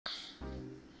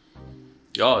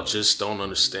Y'all just don't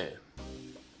understand.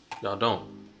 Y'all don't.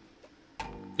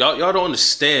 Y'all don't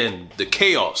understand the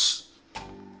chaos,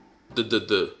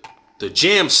 the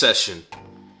jam session,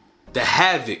 the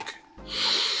havoc,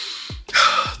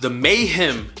 the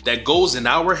mayhem that goes in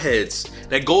our heads,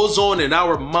 that goes on in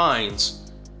our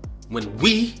minds when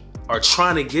we are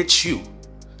trying to get you,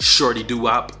 shorty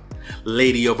doo-wop,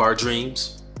 lady of our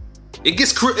dreams. It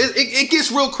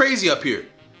gets real crazy up here,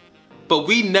 but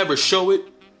we never show it.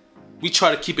 We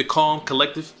try to keep it calm,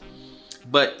 collective.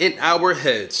 But in our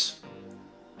heads,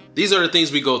 these are the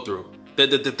things we go through.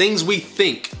 The things we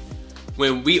think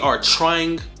when we are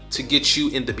trying to get you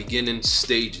in the beginning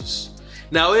stages.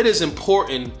 Now, it is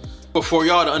important for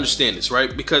y'all to understand this,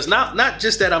 right? Because not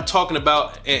just that I'm talking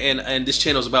about, and this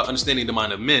channel is about understanding the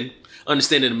mind of men,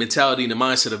 understanding the mentality and the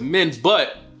mindset of men,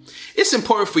 but it's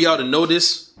important for y'all to know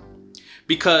this,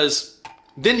 because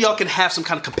then y'all can have some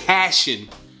kind of compassion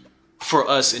for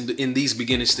us in these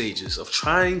beginning stages of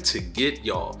trying to get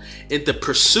y'all in the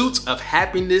pursuit of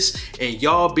happiness, and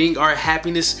y'all being our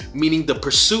happiness, meaning the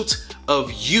pursuit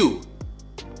of you.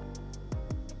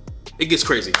 It gets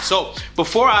crazy. So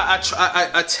before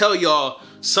I tell y'all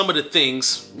some of the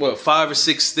things, 5 or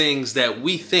 6 things that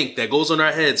we think that goes on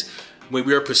our heads when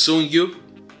we are pursuing you,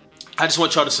 I just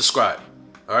want y'all to subscribe.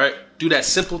 All right, do that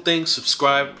simple thing,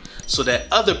 subscribe, so that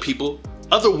other people,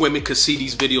 other women could see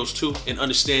these videos too and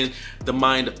understand the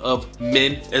mind of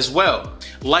men as well.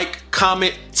 Like,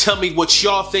 comment, tell me what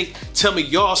y'all think, tell me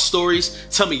y'all stories,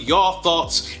 tell me y'all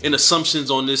thoughts and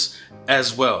assumptions on this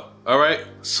as well. All right,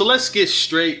 so let's get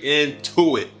straight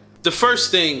into it. The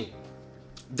first thing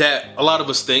that a lot of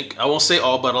us think, I won't say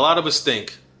all, but a lot of us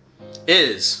think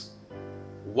is,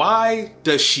 why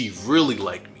does she really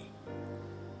like me?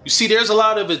 You see, there's a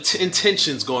lot of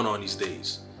intentions going on these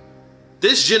days.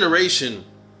 This generation,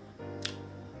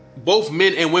 both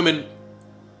men and women,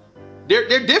 they're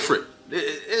different.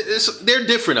 They're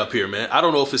different up here, man. I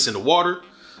don't know if it's in the water.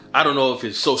 I don't know if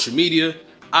it's social media.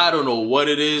 I don't know what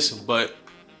it is, but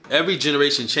every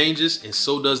generation changes, and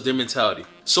so does their mentality.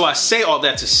 So I say all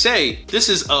that to say, this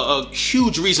is a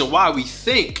huge reason why we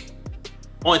think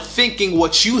on thinking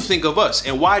what you think of us.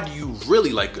 And why do you really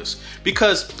like us?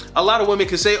 Because a lot of women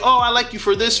can say, oh, I like you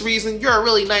for this reason, you're a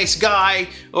really nice guy,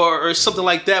 or something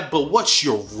like that. But what's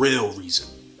your real reason?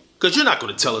 Because you're not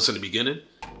going to tell us in the beginning.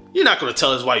 You're not going to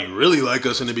tell us why you really like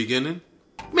us in the beginning.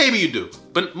 Maybe you do,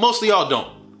 but most of y'all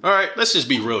don't. All right, let's just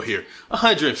be real here.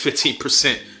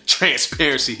 115%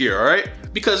 transparency here, all right?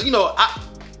 Because, you know,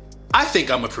 I think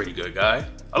I'm a pretty good guy.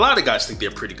 A lot of guys think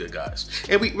they're pretty good guys.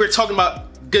 And we're talking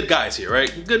about good guys here,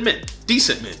 right? Good men,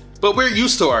 decent men. But we're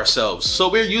used to ourselves. So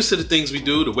we're used to the things we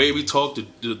do, the way we talk,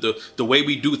 the way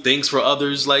we do things for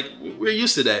others. Like, we're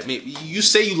used to that. I mean, you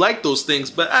say you like those things,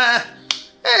 but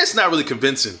it's not really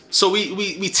convincing. So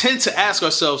we tend to ask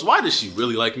ourselves, why does she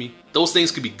really like me? Those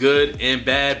things could be good and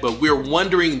bad, but we're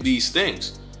wondering these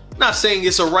things. Not saying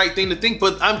it's a right thing to think,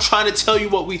 but I'm trying to tell you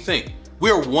what we think.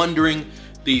 We're wondering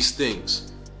these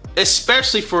things.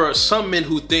 Especially for some men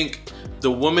who think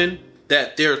the woman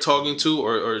that they're talking to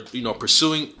or you know,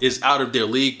 pursuing is out of their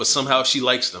league, but somehow she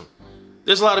likes them.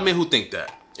 There's a lot of men who think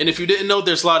that. And if you didn't know,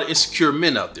 there's a lot of insecure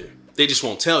men out there. They just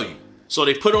won't tell you. So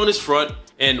they put on this front,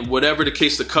 and whatever the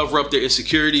case, to cover up their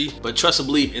insecurity. But trust and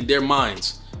believe, in their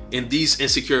minds, in these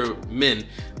insecure men,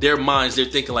 their minds, they're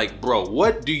thinking like, bro,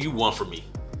 what do you want from me,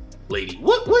 lady?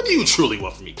 What do you truly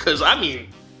want from me? Because I mean,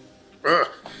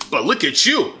 but look at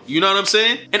you. You know what I'm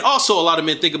saying? And also a lot of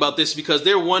men think about this because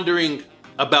they're wondering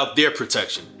about their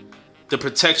protection. The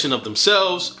protection of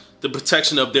themselves, the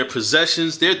protection of their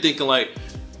possessions. They're thinking like,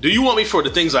 do you want me for the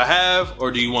things I have,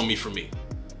 or do you want me for me?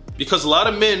 Because a lot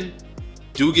of men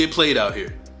do get played out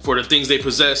here for the things they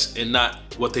possess and not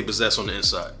what they possess on the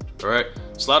inside. All right,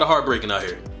 it's a lot of heartbreaking out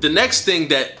here. The next thing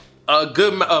that a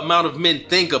good amount of men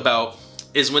think about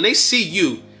is when they see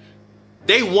you,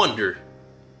 they wonder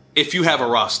if you have a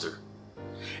roster.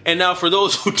 And now for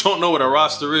those who don't know what a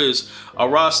roster is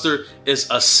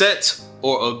a set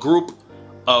or a group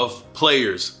of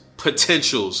players,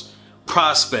 potentials,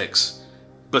 prospects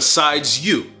besides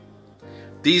you.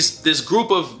 This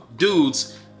group of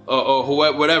dudes or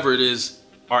whatever it is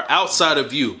are outside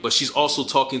of you, but she's also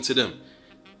talking to them.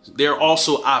 They're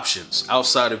also options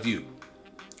outside of you.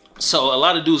 So a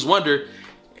lot of dudes wonder,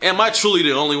 am I truly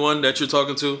the only one that you're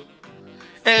talking to?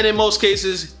 And in most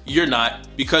cases, you're not,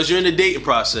 because you're in the dating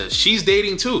process. She's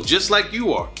dating too, just like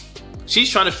you are. She's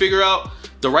trying to figure out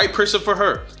the right person for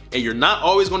her. And you're not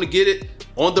always going to get it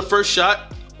on the first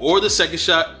shot or the second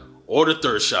shot or the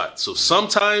third shot. So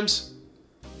sometimes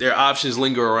their options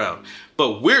linger around.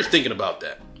 But we're thinking about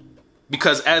that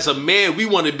because as a man, we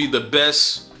want to be the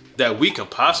best that we can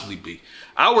possibly be.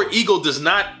 Our ego does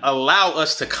not allow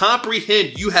us to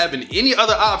comprehend you having any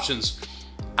other options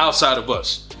outside of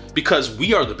us, because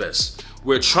we are the best.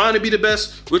 We're trying to be the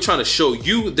best. We're trying to show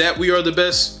you that we are the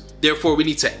best. Therefore, we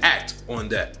need to act on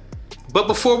that. But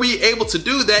before we're able to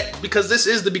do that, because this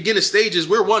is the beginning stages,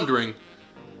 we're wondering,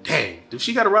 dang, does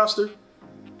she got a roster?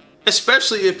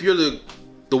 Especially if you're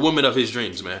the woman of his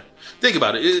dreams, man. Think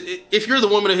about it. If you're the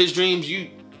woman of his dreams,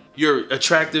 you're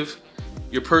attractive.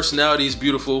 Your personality is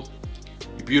beautiful.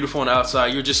 You're beautiful on the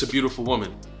outside. You're just a beautiful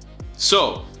woman.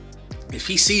 So if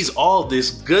he sees all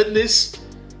this goodness,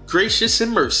 gracious,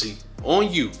 and mercy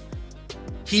on you,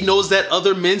 he knows that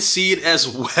other men see it as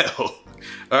well.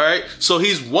 All right. So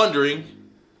he's wondering,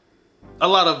 a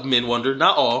lot of men wonder,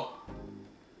 not all,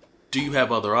 do you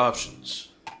have other options?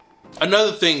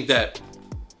 Another thing that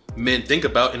men think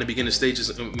about in the beginning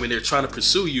stages when they're trying to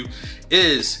pursue you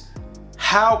is,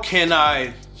 how can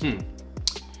I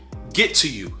get to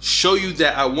you, show you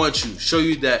that I want you, show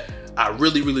you that I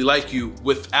really, really like you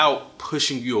without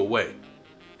pushing you away?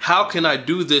 How can I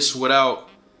do this without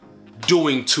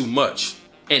doing too much?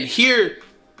 And here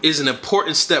is an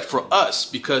important step for us,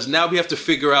 because now we have to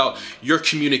figure out your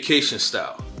communication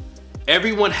style.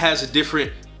 Everyone has a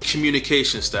different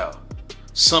communication style.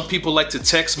 Some people like to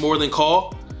text more than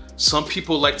call. Some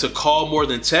people like to call more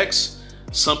than text.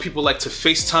 Some people like to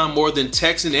FaceTime more than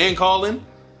texting and calling.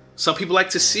 Some people like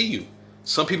to see you.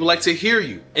 Some people like to hear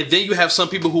you. And then you have some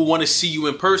people who want to see you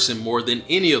in person more than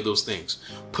any of those things.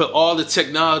 Put all the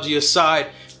technology aside.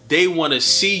 They want to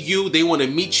see you. They want to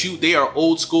meet you. They are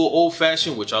old school, old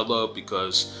fashioned, which I love,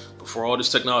 because before all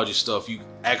this technology stuff, you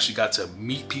actually got to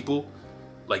meet people.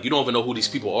 Like, you don't even know who these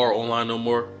people are online no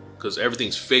more, because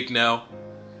everything's fake now.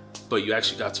 But you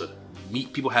actually got to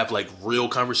meet people, have like real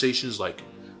conversations, like,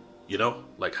 you know,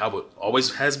 like how it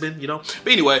always has been, you know.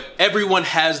 But anyway, everyone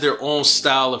has their own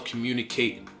style of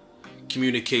communication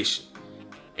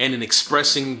and in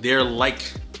expressing their like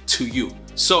to you.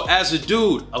 So as a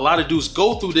dude, a lot of dudes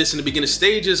go through this in the beginning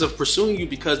stages of pursuing you,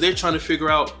 because they're trying to figure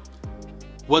out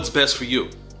what's best for you.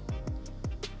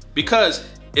 Because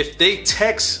if they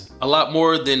text a lot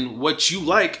more than what you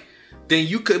like, then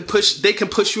they can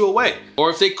push you away. Or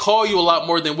if they call you a lot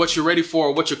more than what you're ready for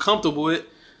or what you're comfortable with,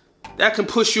 that can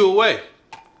push you away.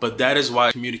 But that is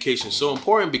why communication is so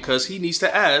important, because he needs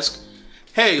to ask,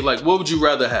 hey, like, what would you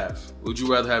rather have? Would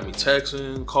you rather have me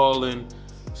texting, calling,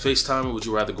 FaceTiming? Would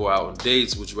you rather go out on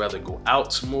dates? Would you rather go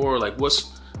out more? Like,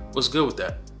 what's good with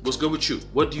that? What's good with you?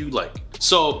 What do you like?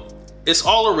 So it's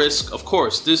all a risk, of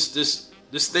course. This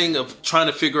thing of trying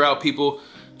to figure out people,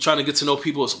 trying to get to know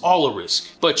people, is all a risk.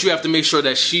 But you have to make sure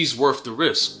that she's worth the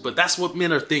risk. But that's what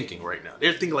men are thinking right now.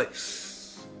 They're thinking like,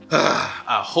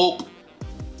 I hope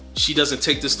she doesn't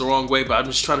take this the wrong way, but I'm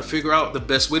just trying to figure out the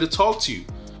best way to talk to you.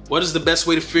 What is the best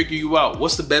way to figure you out?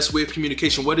 What's the best way of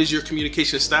communication? What is your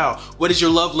communication style? What is your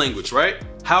love language, right?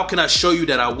 How can I show you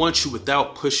that I want you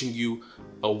without pushing you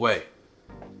away?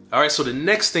 All right, so the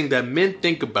next thing that men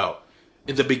think about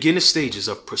in the beginning stages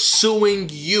of pursuing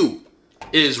you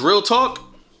is, real talk,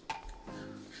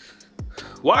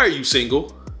 why are you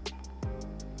single?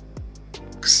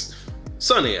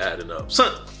 Something ain't adding up.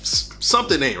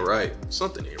 Something ain't right.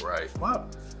 Something ain't right.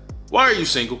 Why are you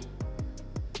single?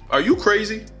 Are you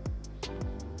crazy?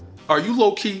 Are you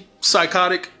low-key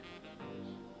psychotic?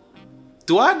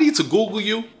 Do I need to Google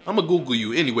you? I'm gonna Google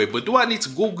you anyway, but do I need to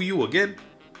Google you again?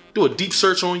 Do a deep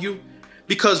search on you?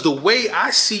 Because the way I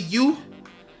see you,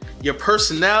 your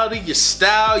personality, your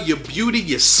style, your beauty,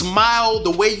 your smile,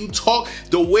 the way you talk,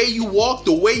 the way you walk,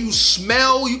 the way you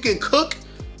smell, you can cook.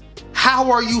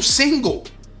 How are you single?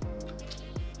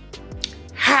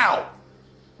 How?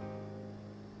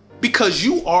 Because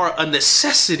you are a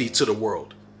necessity to the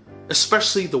world,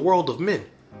 especially the world of men.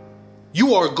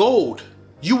 You are gold.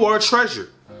 You are treasure.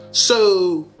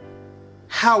 So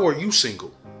how are you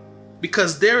single?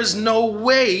 Because there is no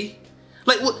way.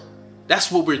 Like, what?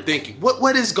 That's what we're thinking.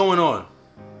 What is going on?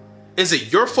 Is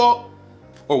it your fault?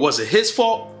 Or was it his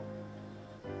fault?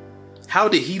 How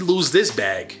did he lose this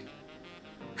bag?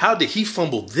 How did he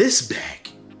fumble this bag,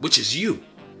 which is you?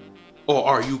 Or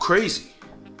are you crazy?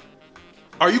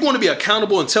 Are you going to be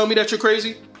accountable and tell me that you're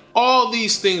crazy? All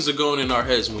these things are going in our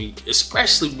heads,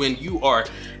 especially when you are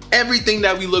everything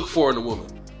that we look for in a woman.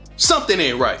 Something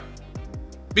ain't right.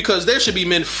 Because there should be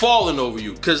men falling over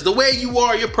you. Because the way you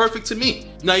are, you're perfect to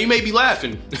me. Now you may be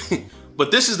laughing,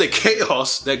 but this is the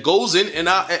chaos that goes on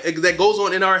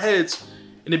in our heads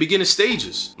in the beginning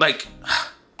stages. Like,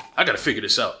 I gotta figure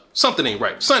this out. Something ain't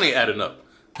right. Something ain't adding up.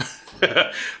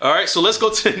 All right, so let's go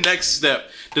to the next step.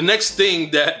 The next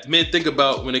thing that men think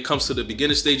about when it comes to the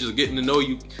beginning stages of getting to know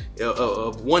you,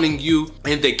 of wanting you,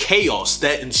 and the chaos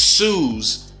that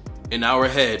ensues in our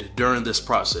head during this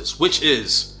process, which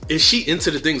is she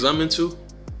into the things I'm into?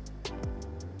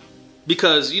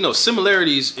 Because, you know,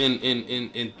 similarities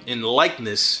in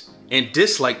likeness and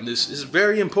dislikeness is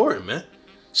very important, man.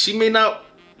 She may not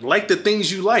like the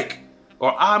things you like,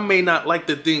 or I may not like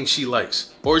the things she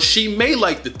likes, or she may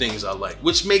like the things I like,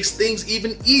 which makes things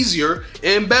even easier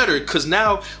and better, because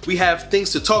now we have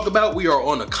things to talk about. We are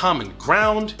on a common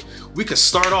ground. We can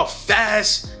start off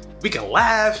fast. We can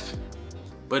laugh.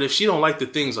 But if she don't like the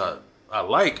things I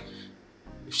like,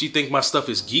 if she think my stuff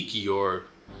is geeky or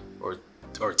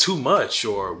too much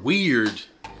or weird,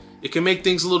 it can make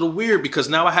things a little weird, because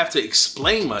now I have to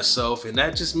explain myself, and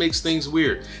that just makes things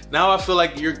weird. Now I feel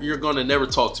like you're gonna never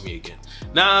talk to me again.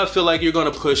 Now I feel like you're gonna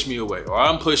push me away, or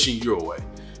I'm pushing you away.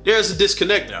 There's a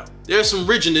disconnect now. There's some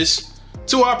rigidness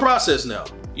to our process now.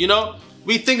 You know,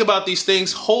 we think about these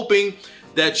things hoping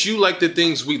that you like the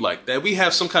things we like, that we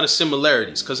have some kind of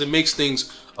similarities, because it makes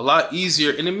things a lot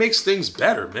easier and it makes things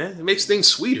better, man. It makes things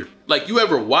sweeter. Like, you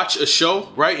ever watch a show,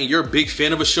 right? And you're a big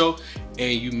fan of a show,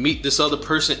 and you meet this other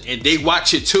person and they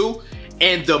watch it too,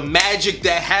 and the magic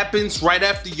that happens right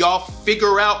after y'all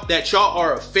figure out that y'all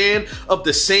are a fan of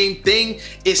the same thing,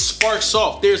 it sparks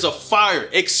off. There's a fire,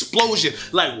 explosion.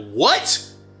 Like, what?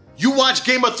 You watch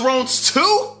Game of Thrones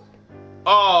too?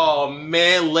 Oh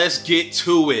man, let's get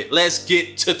to it. Let's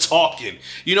get to talking.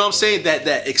 You know what I'm saying?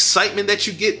 That excitement that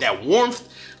you get, that warmth,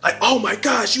 like, oh my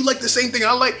gosh, you like the same thing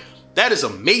I like. That is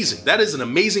amazing. That is an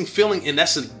amazing feeling, and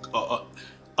that's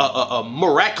a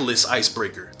miraculous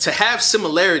icebreaker. To have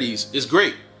similarities is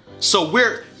great. So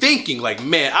we're thinking like,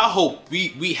 man, I hope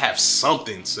we have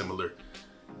something similar.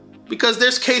 Because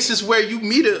there's cases where you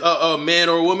meet a man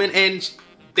or a woman and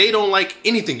they don't like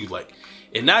anything you like.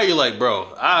 And now you're like,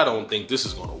 bro, I don't think this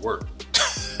is gonna work.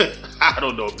 I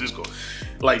don't know if this going,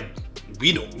 like,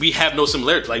 we have no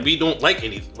similarity. Like, we don't like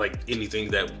anything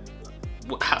that,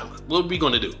 what are we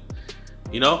gonna do?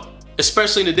 You know?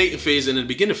 Especially in the dating phase and in the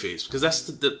beginning phase, because that's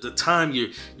the time you're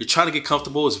trying to get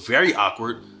comfortable. It's very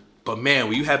awkward. But man,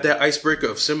 when you have that icebreaker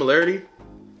of similarity,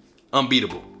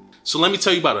 unbeatable. So let me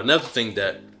tell you about another thing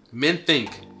that men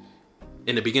think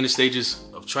in the beginning stages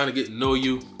of trying to get to know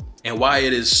you, and why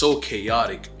it is so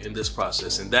chaotic in this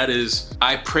process. And that is,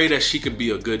 I pray that she could be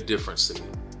a good difference to me.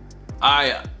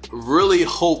 I really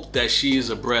hope that she is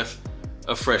a breath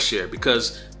of fresh air,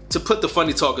 because, to put the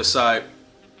funny talk aside,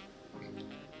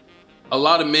 a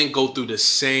lot of men go through the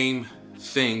same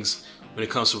things when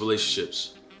it comes to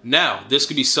relationships. Now, this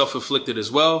could be self-inflicted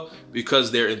as well,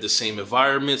 because they're in the same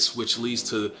environments, which leads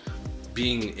to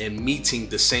being and meeting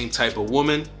the same type of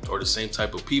woman or the same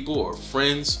type of people or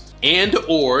friends. And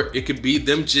or it could be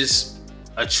them just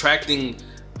attracting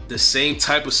the same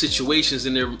type of situations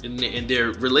in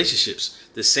their relationships,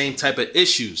 the same type of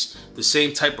issues, the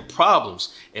same type of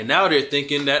problems. And now they're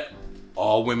thinking that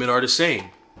all women are the same.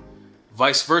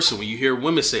 Vice versa, when you hear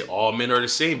women say all men are the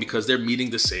same, because they're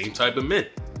meeting the same type of men.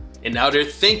 And now they're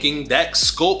thinking that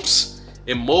sculpts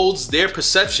and molds their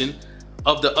perception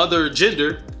of the other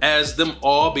gender as them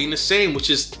all being the same, which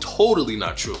is totally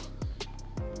not true.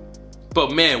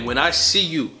 But man, when I see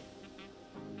you,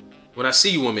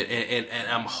 woman, and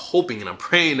I'm hoping and I'm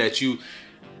praying that you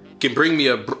can bring me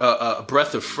a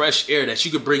breath of fresh air, that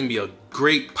you could bring me a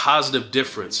great positive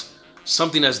difference,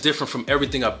 something that's different from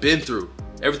everything I've been through,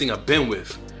 everything I've been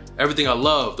with, everything I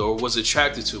loved or was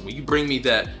attracted to. When you bring me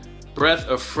that breath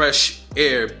of fresh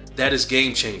air, that is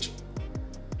game changing.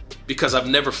 Because I've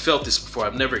never felt this before.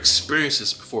 I've never experienced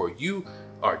this before. You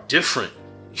are different.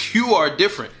 You are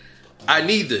different. I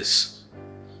need this.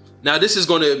 Now, this is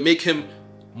going to make him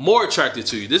more attracted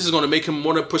to you. This is going to make him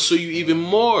want to pursue you even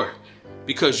more,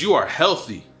 because you are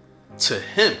healthy to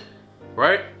him,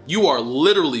 right? You are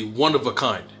literally one of a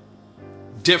kind,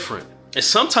 different. And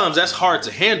sometimes that's hard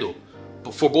to handle,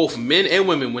 but for both men and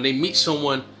women, when they meet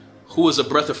someone who is a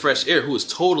breath of fresh air, who is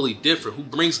totally different,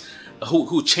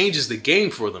 who changes the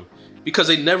game for them, because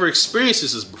they never experienced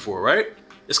this before, right?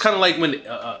 It's kind of like when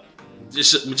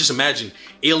just imagine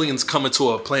aliens coming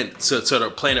to a planet, to the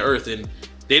planet Earth, and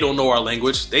they don't know our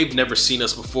language. They've never seen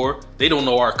us before. They don't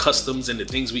know our customs and the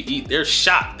things we eat. They're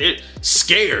shocked. They're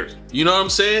scared. You know what I'm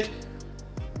saying?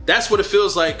 That's what it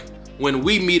feels like when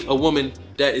we meet a woman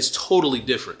that is totally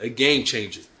different, a game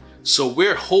changer. So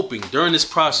we're hoping during this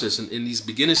process and in these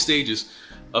beginning stages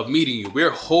of meeting you,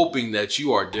 we're hoping that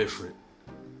you are different,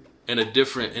 and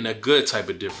a good type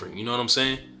of different. You know what I'm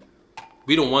saying?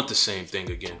 We don't want the same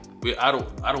thing again. I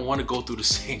don't want to go through the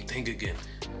same thing again.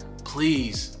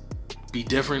 Please be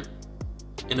different.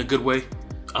 in a good way.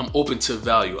 I'm open to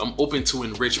value. I'm open to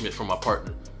enrichment from my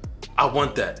partner. I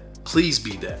want that. Please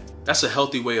be that. That's a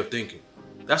healthy way of thinking.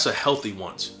 That's a healthy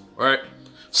one, right?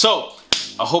 So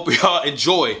I hope y'all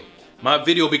enjoy my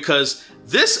video, because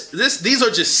these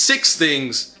are just 6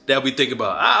 things that we think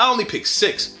about. I only picked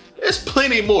 6. There's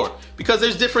plenty more because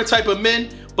there's different type of men,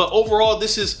 but overall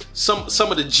this is some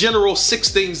of the general 6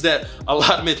 things that a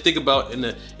lot of men think about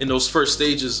in those first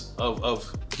stages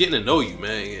of getting to know you,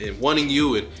 man, and wanting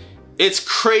you. And it's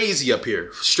crazy up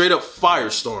here. Straight up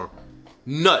firestorm,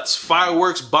 nuts,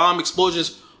 fireworks, bomb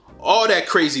explosions, all that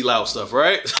crazy loud stuff,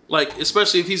 right? Like,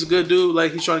 especially if he's a good dude,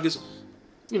 like he's trying to get some,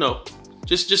 you know,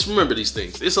 just remember these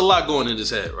things. It's a lot going in his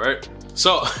head, right?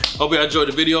 So, hope y'all enjoyed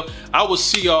the video. I will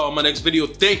see y'all on my next video.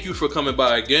 Thank you for coming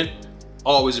by again.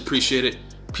 Always appreciate it.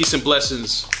 Peace and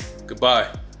blessings.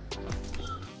 Goodbye.